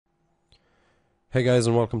Hey guys,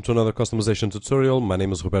 and welcome to another customization tutorial. My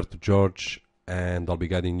name is Roberto George and I'll be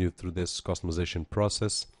guiding you through this customization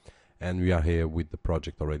process. And we are here with the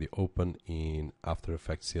project already open in After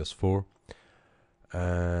Effects CS4.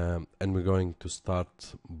 And we're going to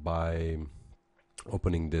start by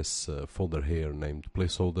opening this folder here named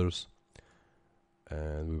Placeholders.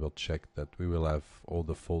 And we will check that we will have all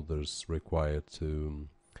the folders required to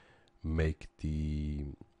make the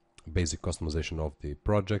basic customization of the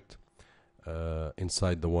project.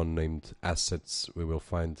 Inside the one named assets, we will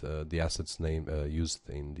find the assets name used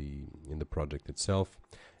in the project itself,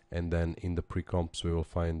 and then in the pre-comps we will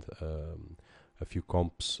find a few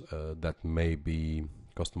comps that may be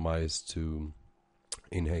customized to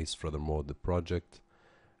enhance furthermore the project.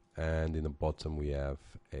 And in the bottom we have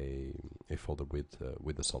a folder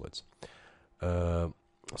with the solids.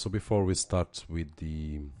 So before we start with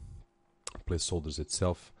the placeholders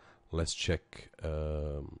itself, let's check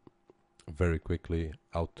very quickly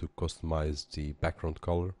how to customize the background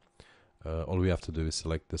color. All we have to do is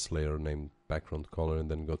select this layer named background color and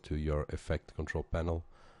then go to your effect control panel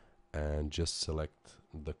and just select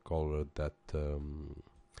the color that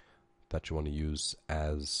that you want to use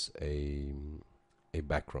as a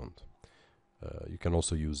background. You can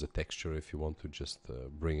also use a texture if you want to just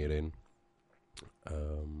bring it in,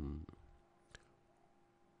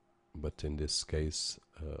 but in this case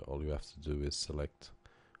all you have to do is select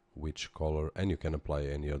which color, and you can apply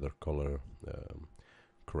any other color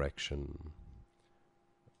correction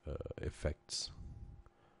effects.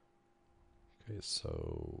 Okay,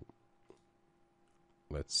 so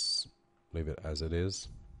let's leave it as it is.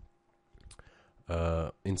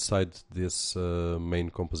 Inside this main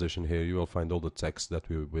composition here you will find all the text that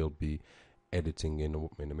we will be editing in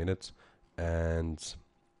a minute, and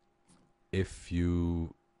if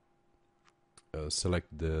you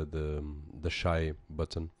select the shy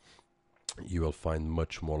button, you will find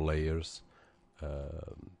much more layers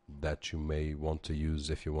that you may want to use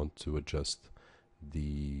if you want to adjust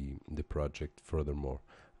the project furthermore.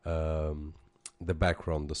 The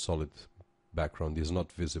background, the solid background, is not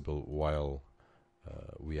visible while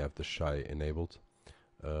we have the shy enabled,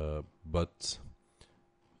 but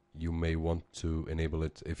you may want to enable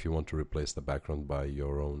it if you want to replace the background by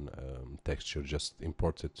your own texture. Just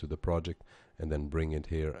import it to the project and then bring it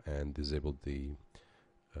here and disable the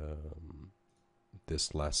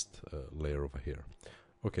this last layer over here.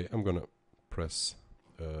 Okay, I'm gonna press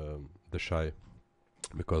the shy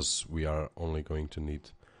because we are only going to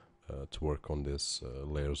need to work on these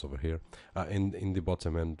layers over here. In the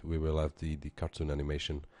bottom end we will have the cartoon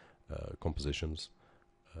animation compositions,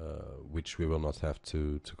 which we will not have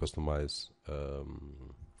to customize.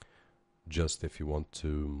 Just if you want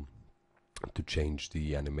to change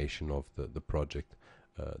the animation of the project,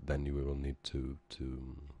 then you will need to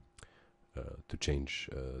change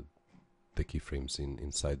the keyframes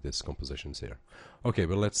inside these compositions here. Okay,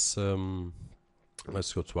 but let's go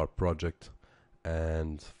to our project,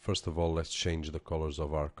 and first of all let's change the colors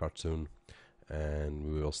of our cartoon, and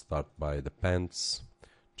we will start by the pants.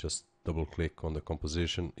 Just double click on the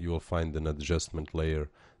composition. You will find an adjustment layer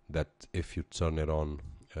that if you turn it on,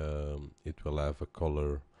 it will have a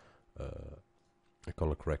color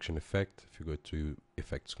correction effect. If you go to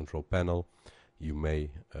effects control panel, you may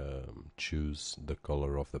choose the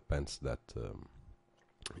color of the pants that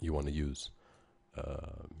you want to use.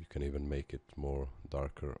 You can even make it more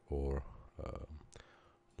darker or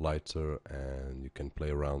lighter, and you can play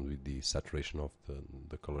around with the saturation of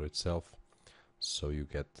the color itself, so you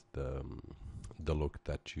get the look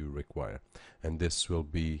that you require. And this will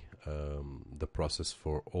be the process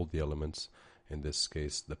for all the elements, in this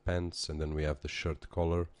case the pants, and then we have the shirt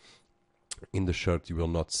color. In the shirt you will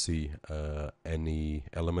not see any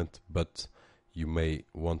element, but you may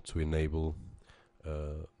want to enable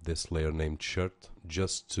this layer named shirt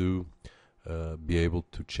just to be able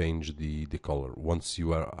to change the color. Once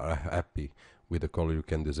you are happy with the color, you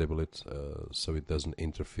can disable it so it doesn't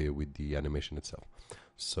interfere with the animation itself.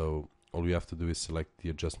 So all you have to do is select the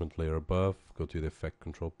adjustment layer above, go to the effect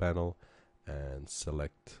control panel and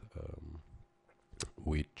select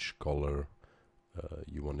which color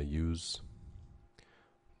you want to use,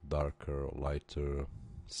 darker or lighter,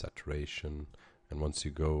 saturation. And once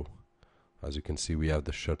you go, as you can see, we have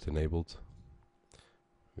the shirt enabled.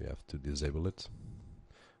 We have to disable it.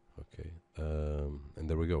 Okay, and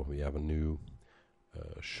there we go. We have a new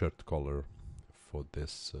shirt color for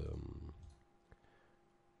this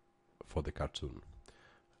for the cartoon.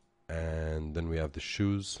 And then we have the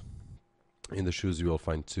shoes. In the shoes you will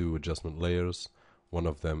find two adjustment layers. One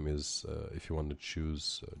of them is if you want to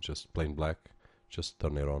choose just plain black, just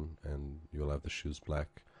turn it on and you'll have the shoes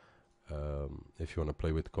black. If you want to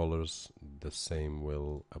play with colors, the same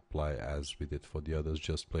will apply as we did for the others.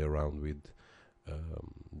 Just play around with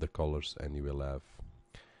the colors and you will have,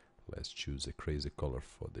 let's choose a crazy color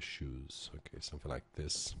for the shoes. Okay, something like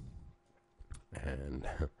this, and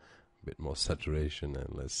a bit more saturation, and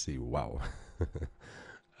let's see. Wow.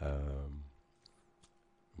 I'm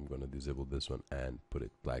gonna disable this one and put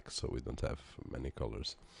it black so we don't have many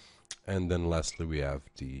colors. And then lastly we have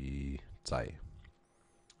the tie.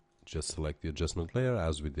 Just select the adjustment layer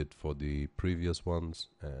as we did for the previous ones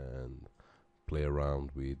and play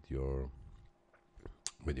around with your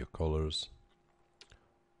colors.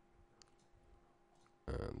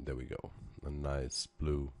 And there we go, a nice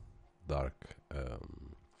blue dark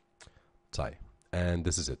tie. And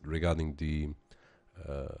this is it. Regarding the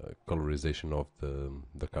colorization of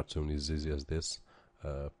the cartoon is easy as this,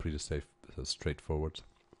 pretty straightforward.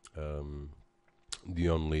 The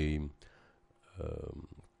only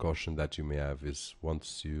caution that you may have is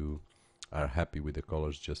once you are happy with the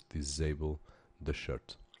colors, just disable the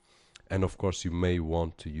shirt. And of course you may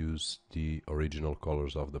want to use the original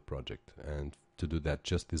colors of the project, and to do that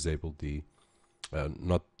just disable the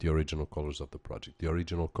not the original colors of the project, the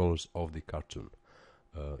original colors of the cartoon.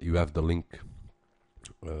 You have the link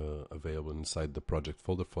available inside the project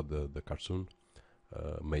folder for the cartoon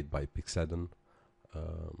made by Pixadden.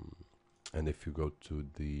 And if you go to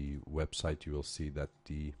the website, you will see that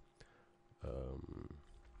the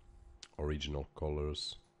original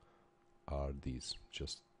colors are these.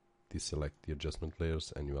 Just deselect the adjustment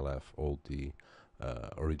layers and you will have all the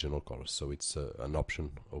original colors. So it's an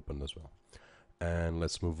option open as well. And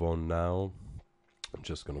let's move on now. I'm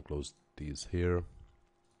just going to close these here.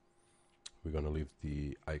 We're going to leave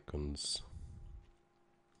the icons.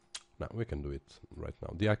 Now we can do it right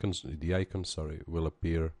now. The icons will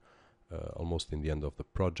appear almost in the end of the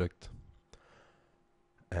project.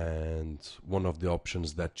 And one of the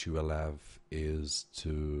options that you will have is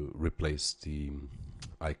to replace the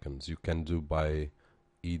icons. You can do by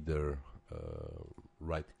either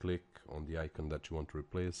right click on the icon that you want to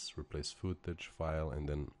replace footage, file, and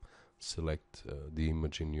then select the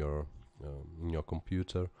image in your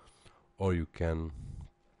computer, or you can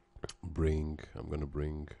bring, I'm going to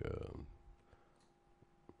bring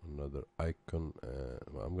another icon.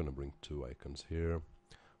 I'm going to bring two icons here,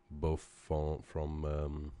 both from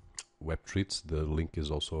WebTreats. The link is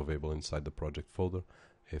also available inside the project folder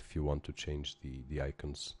if you want to change the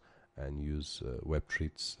icons and use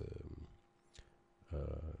WebTreats.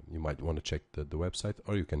 You might want to check the website,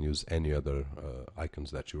 or you can use any other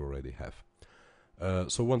icons that you already have.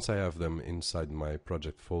 So once I have them inside my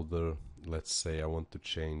project folder, let's say I want to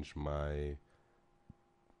change my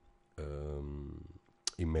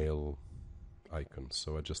email icon.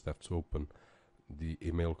 So I just have to open the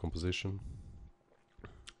email composition,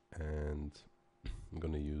 and I'm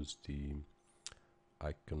going to use the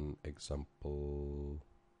icon example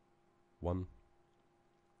 1.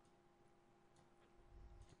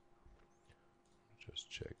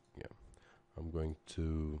 Just check, yeah. I'm going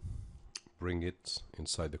to bring it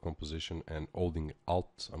inside the composition, and holding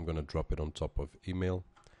Alt, I'm going to drop it on top of email,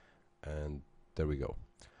 and there we go.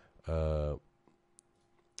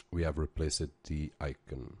 We have replaced the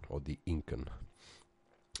icon, or the icon.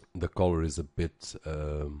 The color is a bit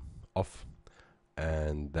off,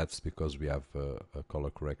 and that's because we have a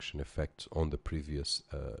color correction effect on the previous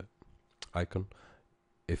icon.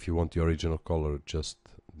 If you want the original color, just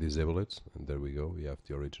disable it, and there we go. We have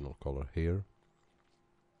the original color here.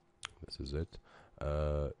 This is it.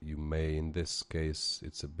 You may, in this case,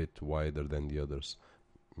 it's a bit wider than the others.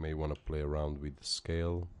 You may want to play around with the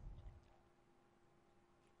scale.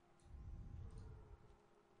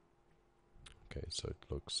 Okay, so it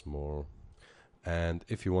looks more. And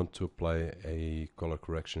if you want to apply a color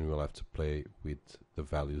correction, you will have to play with the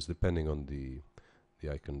values depending on the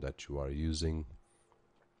icon that you are using.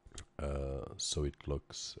 So it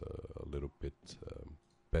looks a little bit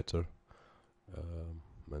better.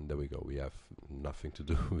 And there we go. We have nothing to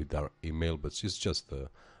do with our email, but it's just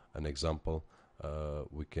an example.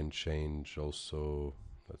 We can change also,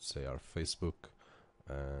 let's say, our Facebook,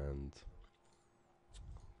 and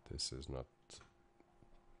this is not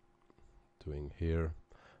doing here.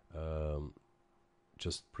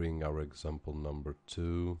 Just bring our example number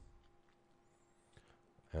 2,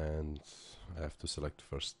 and I have to select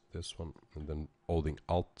first this one, and then holding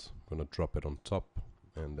Alt, I'm gonna drop it on top,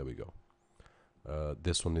 and there we go.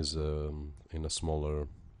 This one is in a smaller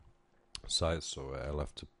size, so I'll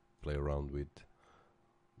have to play around with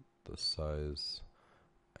the size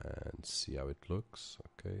and see how it looks.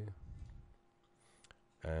 Okay,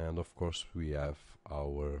 and of course we have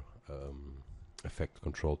our effect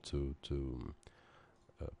control to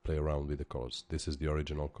play around with the colors. This is the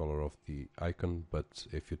original color of the icon, but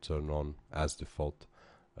if you turn on as default,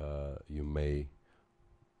 you may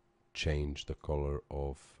change the color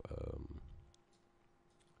of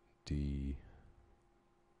the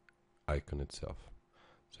icon itself.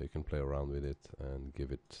 So you can play around with it and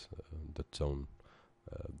give it the tone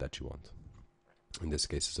that you want. In this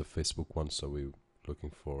case it's a Facebook one, so we're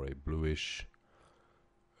looking for a bluish,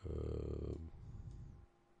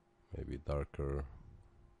 maybe darker,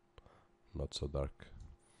 not so dark,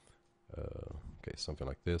 okay, something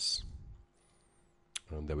like this.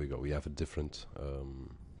 And there we go, we have a different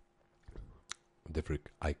different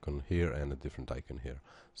icon here and a different icon here.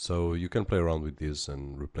 So you can play around with these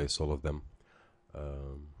and replace all of them.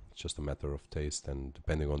 It's just a matter of taste, and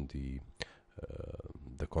depending on the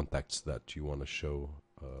contacts that you want to show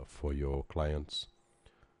for your clients.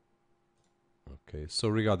 Okay, so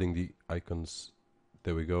regarding the icons,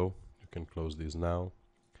 there we go. You can close these now,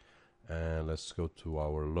 and let's go to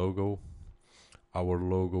our logo. Our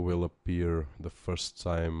logo will appear the first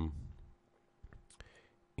time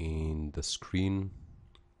in the screen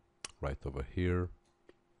right over here,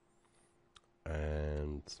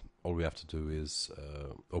 and all we have to do is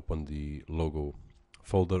open the logo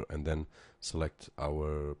folder and then select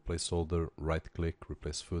our placeholder, right click,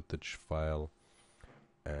 replace footage file,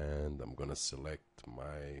 and I'm gonna select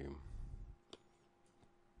my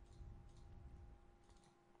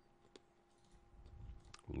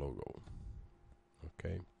logo.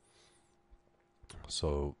 Okay,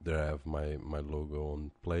 so there I have my logo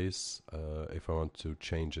on place. If I want to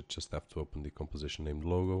change it, just have to open the composition named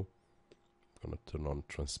logo. I'm gonna turn on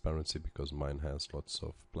transparency because mine has lots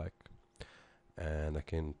of black, and I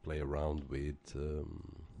can play around with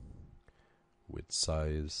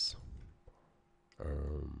size.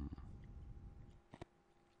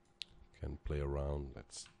 Can play around.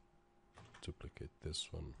 Let's duplicate this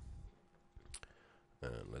one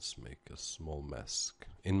and let's make a small mask.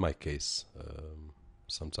 In my case,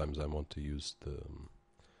 sometimes I want to use the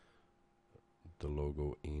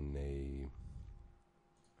logo in a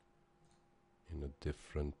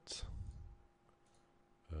different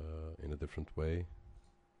way.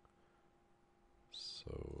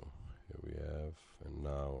 So here we have, and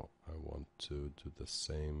now I want to do the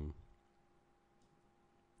same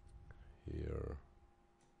here,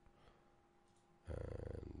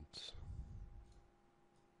 and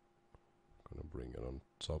I'm gonna bring it on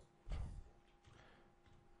top,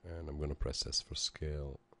 and I'm gonna press S for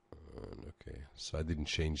scale. And okay, so I didn't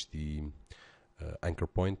change the anchor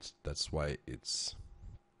point, that's why it's,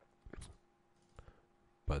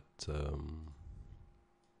 but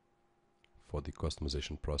for the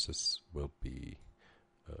customization process will be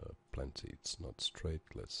plenty. It's not straight.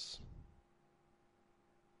 Let's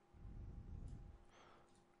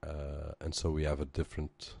and so we have a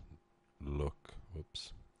different look.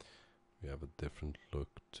 Whoops, we have a different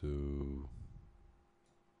look to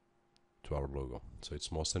our logo. So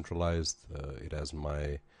it's more centralized. It has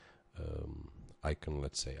my icon,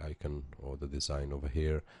 let's say icon, or the design over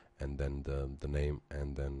here, and then the name,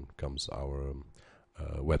 and then comes our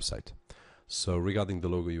website. So regarding the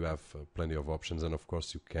logo, you have plenty of options, and of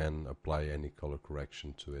course you can apply any color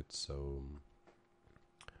correction to it, so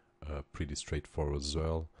pretty straightforward as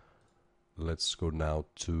well. Let's go now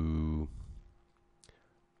to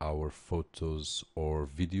our photos or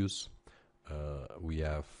videos. We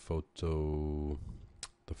have photo,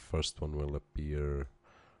 the first one will appear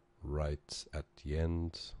right at the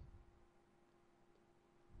end.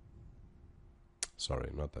 Sorry,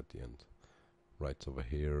 not at the end, right over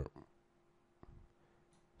here.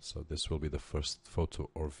 So this will be the first photo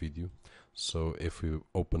or video. So if we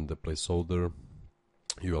open the placeholder,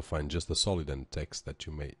 you will find just the solid and text that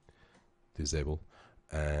you may disable.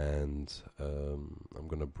 And I'm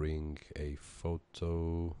gonna bring a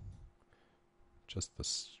photo, just a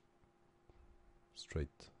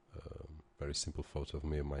straight, very simple photo of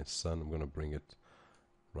me and my son. I'm gonna bring it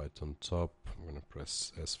right on top. I'm gonna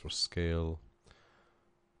press S for scale,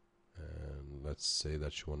 and let's say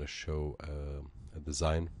that you want to show a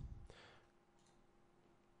design,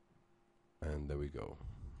 and there we go.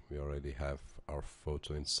 We already have our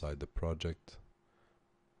photo inside the project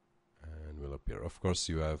and will appear. Of course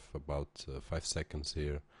you have about 5 seconds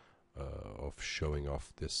here of showing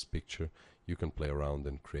off this picture. You can play around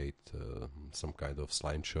and create some kind of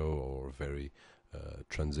slideshow or very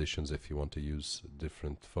transitions if you want to use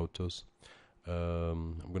different photos.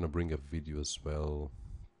 I'm gonna bring a video as well,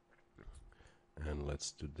 and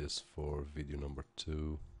let's do this for video number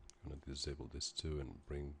 2. I'm gonna disable this too and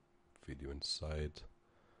bring video inside.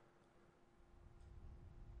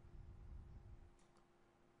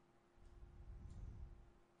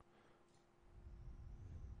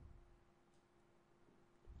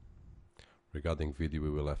 Regarding video, we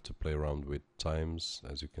will have to play around with times.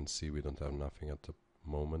 As you can see, we don't have nothing at the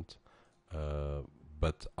moment,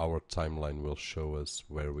 but our timeline will show us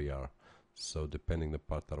where we are. So depending the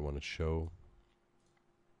part that I want to show,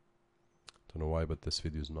 don't know why, but this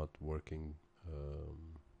video is not working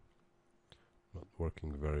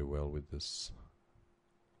very well with this.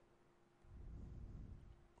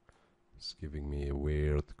 It's giving me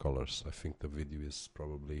weird colors. I think the video is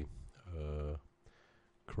probably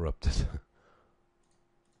corrupted.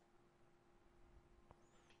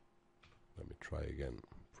 Let me try again,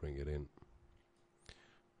 bring it in,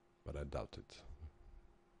 but I doubt it.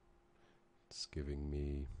 It's giving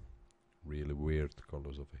me really weird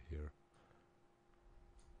colors over here.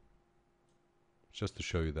 Just to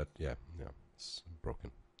show you that, yeah, it's broken,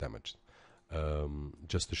 damaged.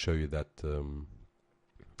 Just to show you that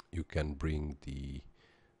you can bring the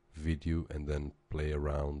video and then play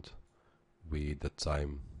around with the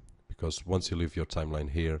time, because once you leave your timeline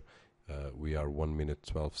here, we are 1 minute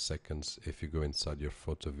 12 seconds. If you go inside your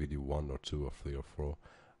photo video 1 or 2 or 3 or 4,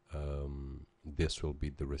 this will be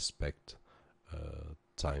the respect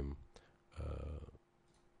time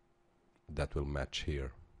that will match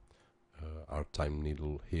here. Our time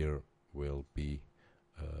needle here will be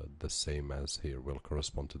the same as here, will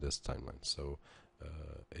correspond to this timeline. So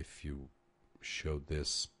if you show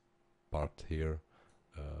this part here,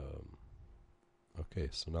 okay,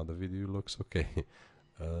 so now the video looks okay.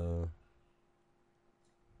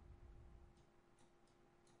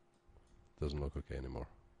 Doesn't look okay anymore.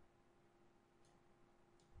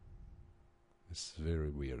 It's very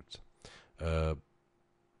weird. But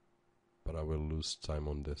I will lose time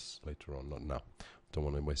on this later on, not now. Don't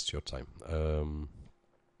want to waste your time.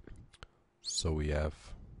 So we have,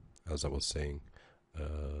 as I was saying,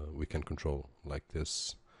 we can control like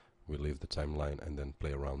this. We leave the timeline and then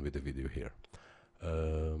play around with the video here.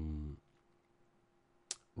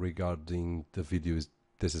 Regarding the videos,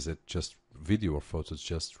 this is it, just video or photos,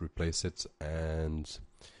 just replace it, and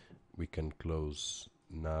we can close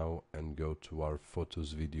now and go to our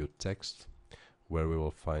photos video text, where we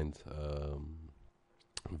will find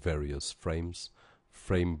various frames.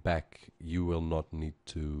 Frame back, you will not need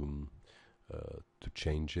to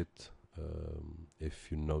change it.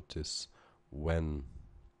 If you notice, when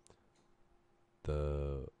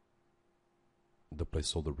the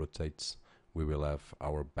placeholder rotates, we will have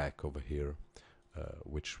our back over here,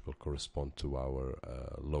 which will correspond to our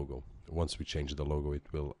logo. Once we change the logo,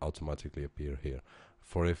 it will automatically appear here.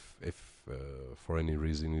 For if for any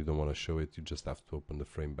reason you don't want to show it, you just have to open the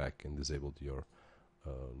frame back and disable your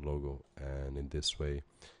logo, and in this way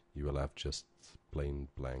you will have just plain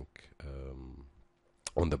blank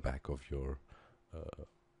on the back of your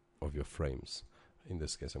frames. In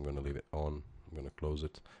this case, I'm going to leave it on. I'm going to close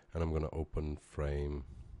it, and I'm going to open frame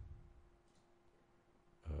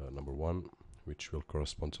number 1, which will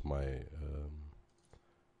correspond to my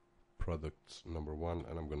product number 1,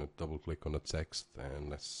 and I'm going to double click on the text, and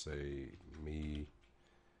let's say me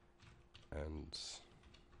and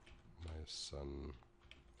my son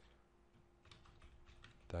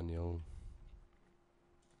Daniel,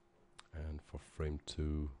 and for frame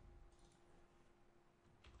 2,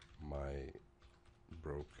 my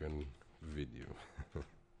broken video.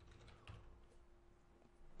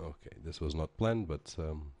 Okay, this was not planned, but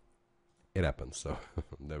it happened, so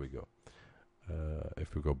there we go.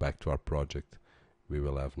 If we go back to our project, we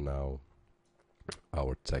will have now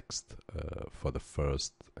our text for the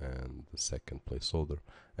first and the second placeholder,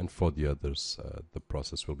 and for the others the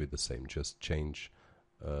process will be the same. Just change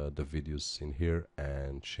the videos in here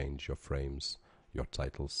and change your frames, your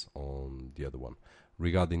titles on the other one.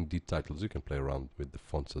 Regarding the titles, you can play around with the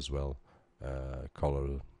fonts as well,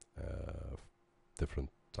 color, different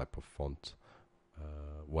type of font,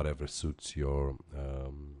 whatever suits your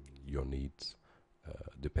needs,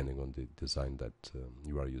 depending on the design that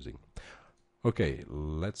you are using. Okay,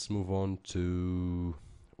 let's move on to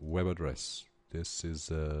web address. This is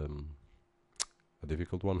a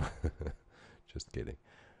difficult one. Just kidding.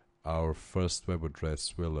 Our first web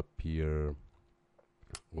address will appear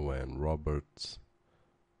when Robert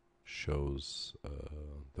shows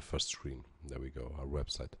the first screen. There we go, our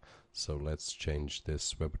website. So let's change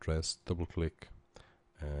this web address, double click,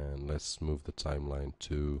 and let's move the timeline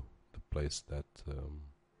to the place that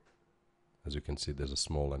as you can see, there's a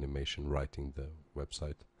small animation writing the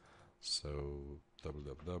website. So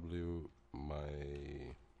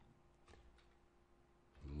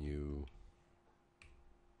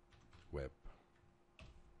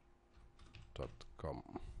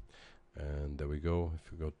and there we go.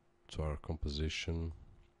 If we go to our composition,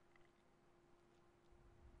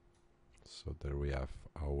 so there we have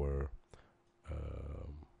our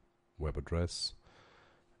web address,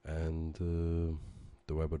 and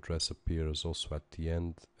the web address appears also at the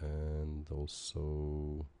end, and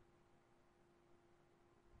also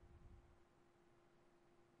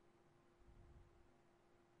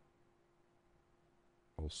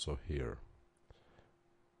here.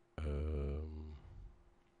 And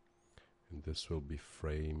this will be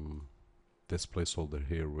frame, this placeholder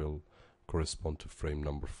here will correspond to frame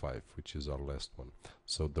number 5, which is our last one.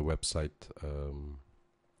 So the website,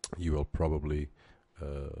 you will probably,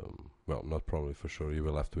 well, not probably, for sure, you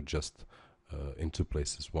will have to adjust in two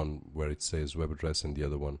places, one where it says web address and the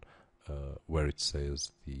other one where it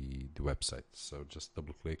says the website. So just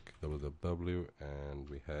double click www, and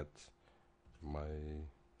we had my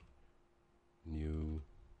new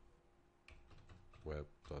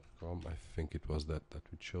web.com. I think it was that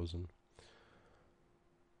we'd chosen,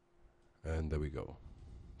 and there we go.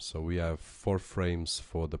 So we have 4 frames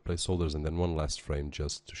for the placeholders and then one last frame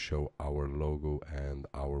just to show our logo and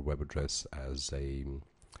our web address as a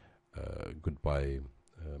goodbye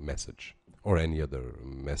message, or any other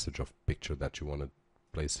message of picture that you want to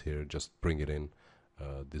place here. Just bring it in,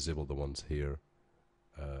 disable the ones here,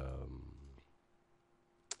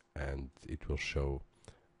 and it will show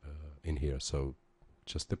in here. So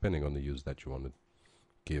just depending on the use that you want to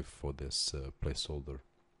give for this placeholder,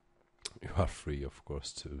 you are free, of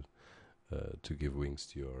course, to give wings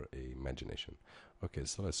to your imagination. Okay,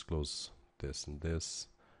 so let's close this and this,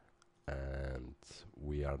 and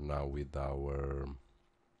we are now with our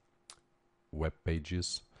web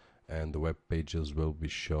pages, and the web pages will be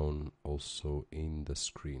shown also in the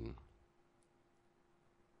screen.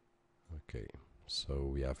 Okay, so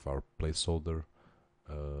we have our placeholder.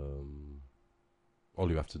 All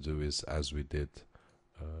you have to do is, as we did,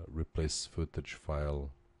 replace footage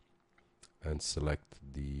file and select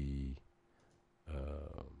the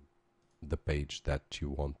page that you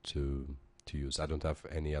want to use. I don't have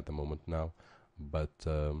any at the moment now, but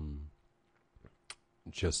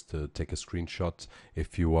just take a screenshot.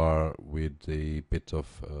 If you are with a bit of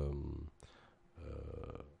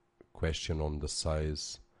question on the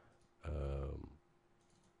size,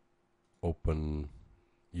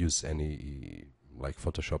 use any, like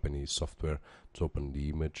Photoshop, any software to open the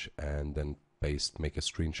image, and then make a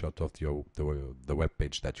screenshot of the web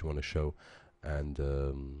page that you want to show. And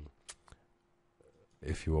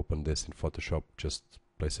if you open this in Photoshop, just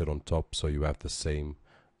place it on top so you have the same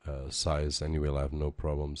size, and you will have no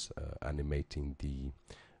problems animating the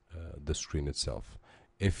screen itself.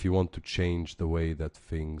 If you want to change the way that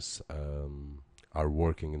things are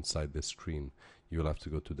working inside the screen, you will have to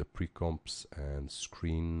go to the pre-comps and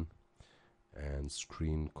screen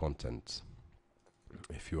content.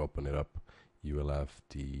 If you open it up, you will have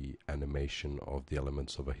the animation of the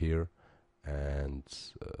elements over here, and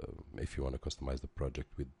if you want to customize the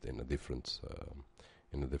project in a different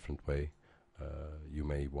way, you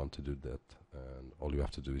may want to do that, and all you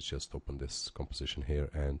have to do is just open this composition here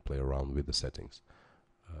and play around with the settings.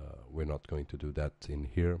 We're not going to do that in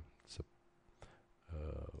here. It's a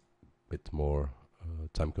bit more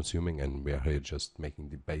time consuming, and we are here just making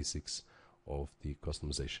the basics of the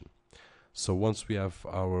customization. So once we have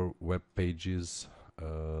our web pages,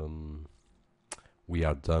 we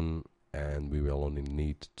are done, and we will only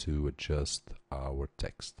need to adjust our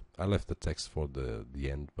text. I left the text for the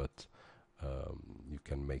end, but you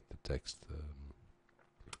can make the text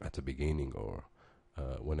at the beginning or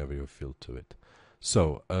whenever you feel to it.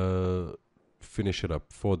 So finish it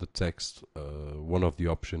up. For the text, one of the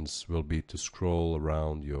options will be to scroll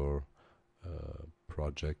around your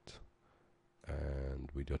project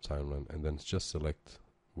and with your timeline, and then just select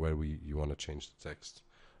where you want to change the text.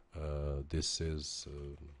 This is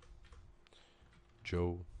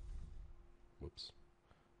Joe. Whoops.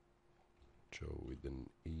 Joe with an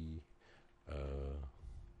E.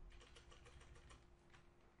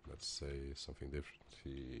 Let's say something different.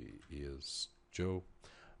 He is Joe.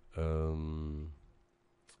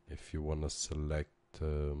 If you want to select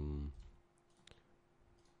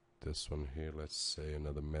this one here, let's say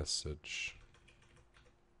another message.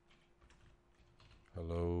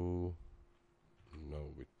 Hello.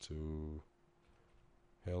 No, with 2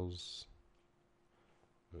 L's.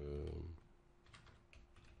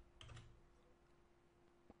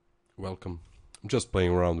 Welcome. I'm just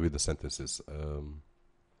playing around with the sentences,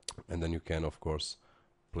 and then you can, of course,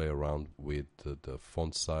 play around with the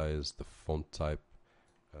font size, the font type,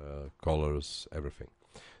 colors, everything.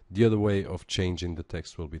 The other way of changing the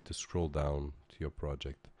text will be to scroll down to your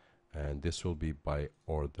project, and this will be by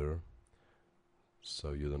order,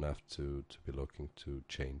 so you don't have to be looking to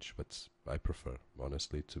change, but I prefer,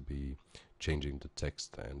 honestly, to be changing the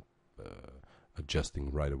text and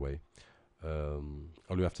adjusting right away.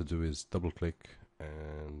 All you have to do is double click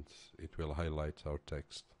and it will highlight our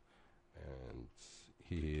text, and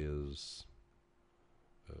he is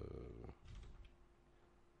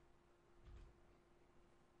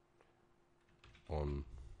on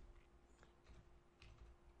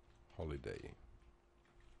holiday,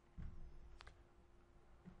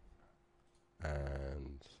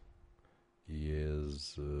 and he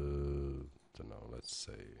is don't know, let's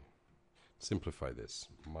say, simplify this,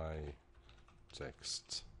 my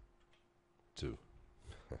text 2.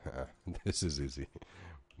 This is easy.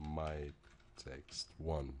 My text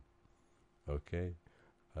 1. Okay,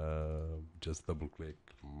 just double click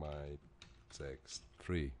my text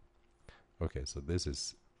 3. Okay, so this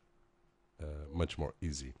is much more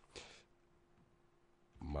easy.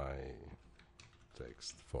 My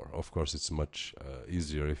text 4. Of course, it's much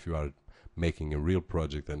easier if you are making a real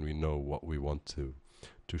project and we know what we want to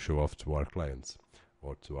show off to our clients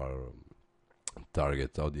or to our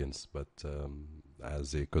target audience, but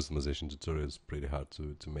as a customization tutorial, it's pretty hard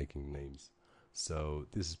to making names. So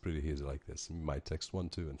this is pretty easy like this. My text 1,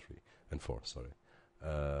 2, and 3, and 4. Sorry.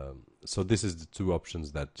 So this is the two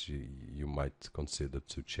options that you might consider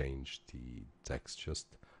to change the text. Just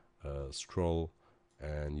scroll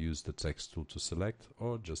and use the text tool to select,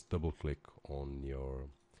 or just double click on your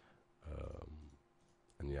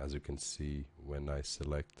and as you can see, when I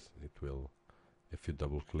select, it will, if you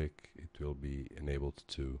double click, it will be enabled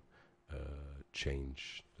to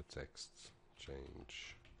change the text.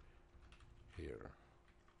 Change here.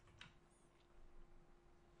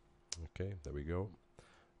 Okay, there we go.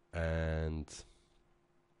 And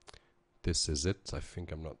this is it. I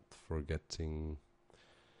think I'm not forgetting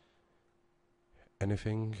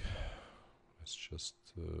anything. Let's just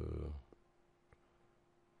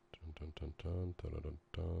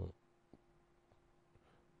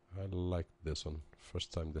I like this one.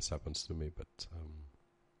 First time this happens to me, but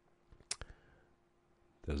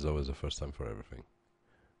there's always a first time for everything.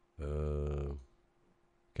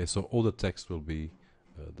 Okay, so all the text will be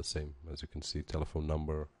the same. As you can see, telephone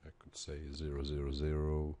number, I could say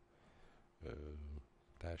 000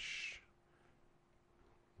 dash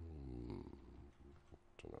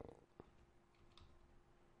don't know.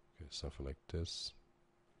 Okay, something like this.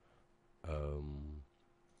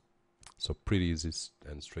 So pretty easy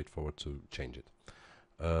and straightforward to change it.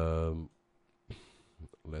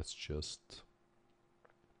 Let's just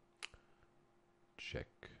check.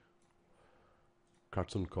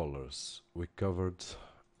 Cartoon colors. We covered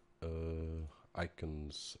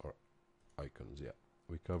icons, yeah.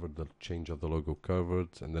 We covered the change of the logo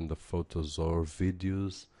covered, and then the photos or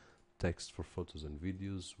videos, text for photos and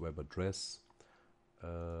videos, web address,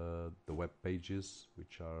 the web pages,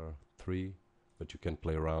 which are 3, but you can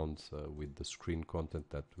play around with the screen content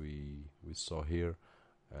that we saw here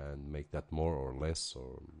and make that more or less,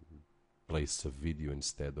 or place a video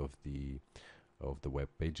instead of the web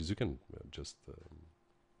pages. You can just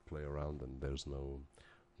play around, and there's no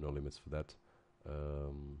limits for that.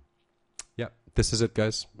 Yeah, this is it,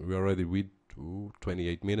 guys. We're already with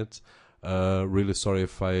 28 minutes. Really sorry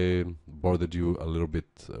if I bothered you a little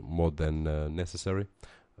bit more than necessary,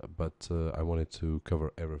 but I wanted to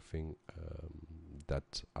cover everything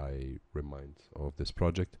that I remind of this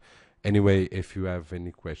project. Anyway, if you have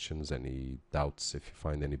any questions, any doubts, if you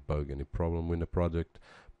find any bug, any problem with the project,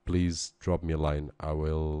 please drop me a line. I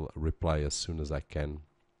will reply as soon as I can,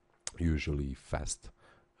 usually fast,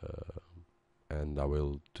 and I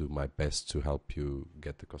will do my best to help you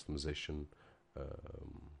get the customization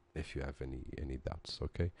if you have any doubts.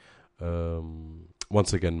 Okay.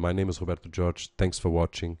 Once again, my name is Roberto George. Thanks for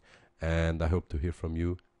watching, and I hope to hear from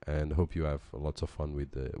you, and hope you have lots of fun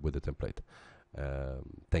with the template.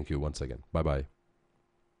 Thank you once again. Bye bye.